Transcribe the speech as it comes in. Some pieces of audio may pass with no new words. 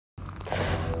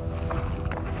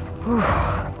This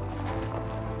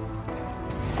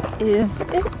is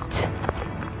it.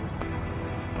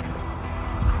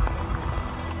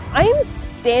 I am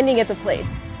standing at the place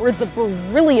where the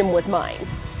berilyum was mined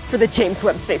for the James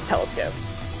Webb Space Telescope.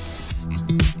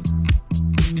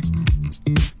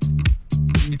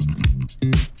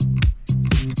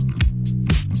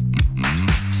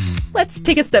 Let's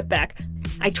take a step back.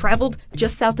 I traveled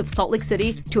just south of Salt Lake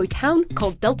City to a town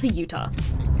called Delta, Utah.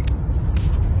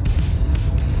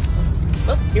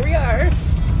 Well, here we are.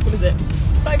 What is it?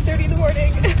 5:30 in the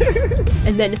morning.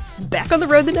 And then back on the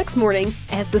road the next morning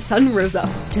as the sun rose up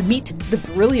to meet the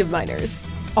berilyum miners,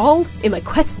 all in my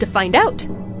quest to find out.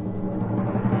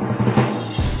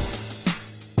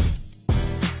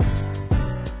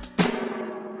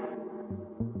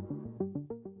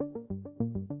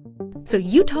 So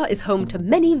Utah is home to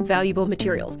many valuable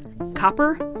materials: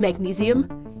 copper, magnesium,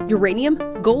 uranium,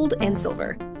 gold, and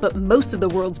silver. But most of the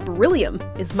world's berilyum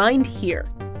is mined here.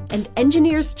 And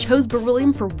engineers chose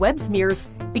berilyum for Webb's mirrors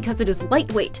because it is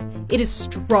lightweight, it is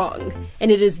strong,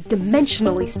 and it is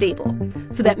dimensionally stable.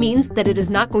 So that means that it is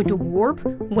not going to warp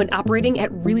when operating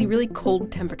at really, really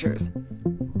cold temperatures.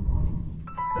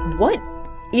 What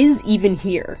is even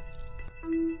here?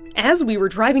 As we were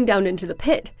driving down into the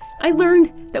pit, I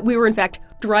learned that we were in fact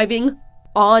driving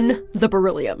on the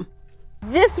berilyum.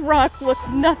 This rock looks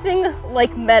nothing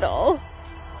like metal.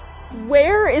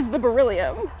 Where is the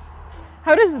berilyum?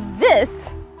 How does this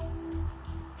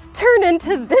turn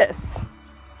into this?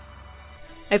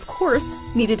 I, of course,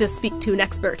 needed to speak to an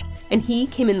expert, and he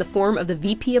came in the form of the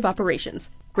VP of Operations,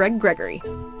 Greg Gregory.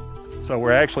 So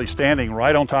we're actually standing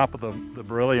right on top of the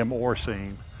berilyum ore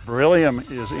seam. Berilyum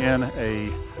is in a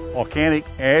volcanic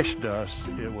ash dust.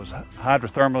 It was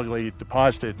hydrothermally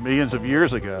deposited millions of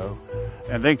years ago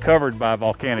and then covered by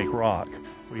volcanic rock.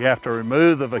 We have to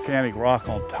remove the volcanic rock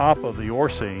on top of the ore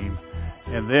seam,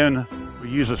 and then we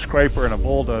use a scraper and a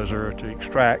bulldozer to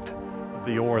extract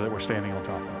the ore that we're standing on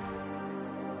top of.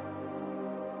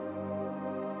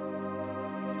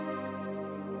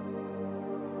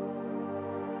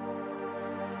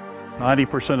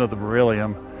 90% of the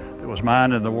berilyum that was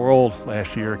mined in the world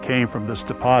last year came from this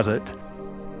deposit.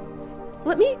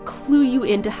 Let me clue you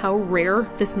into how rare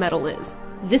this metal is.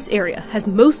 This area has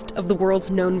most of the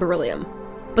world's known beryllium,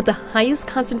 but the highest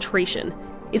concentration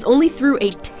is only through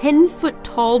a 10-foot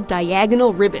tall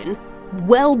diagonal ribbon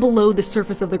well below the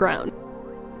surface of the ground.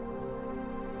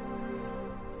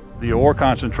 The ore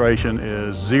concentration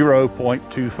is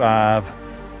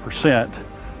 0.25%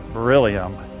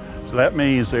 beryllium. So that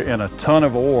means that in a ton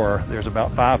of ore, there's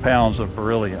about 5 pounds of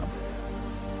beryllium.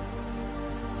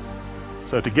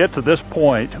 So to get to this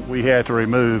point, we had to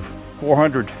remove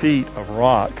 400 feet of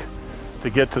rock to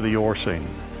get to the ore seam.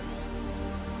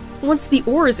 Once the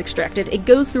ore is extracted, it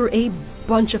goes through a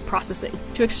bunch of processing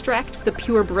to extract the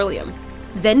pure beryllium.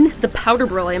 Then the powder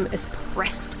beryllium is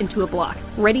pressed into a block,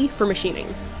 ready for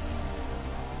machining.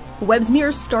 Webb's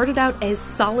mirrors started out as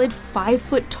solid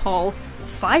 5-foot tall,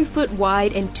 5-foot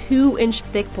wide, and 2-inch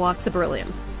thick blocks of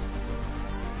beryllium.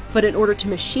 But in order to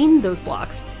machine those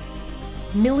blocks,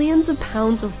 millions of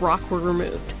pounds of rock were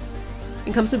removed.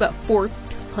 It comes to about 4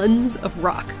 tons of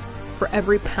rock for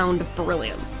every pound of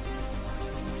beryllium.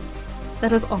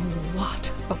 That is a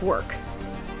lot of work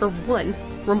for one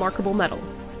remarkable metal.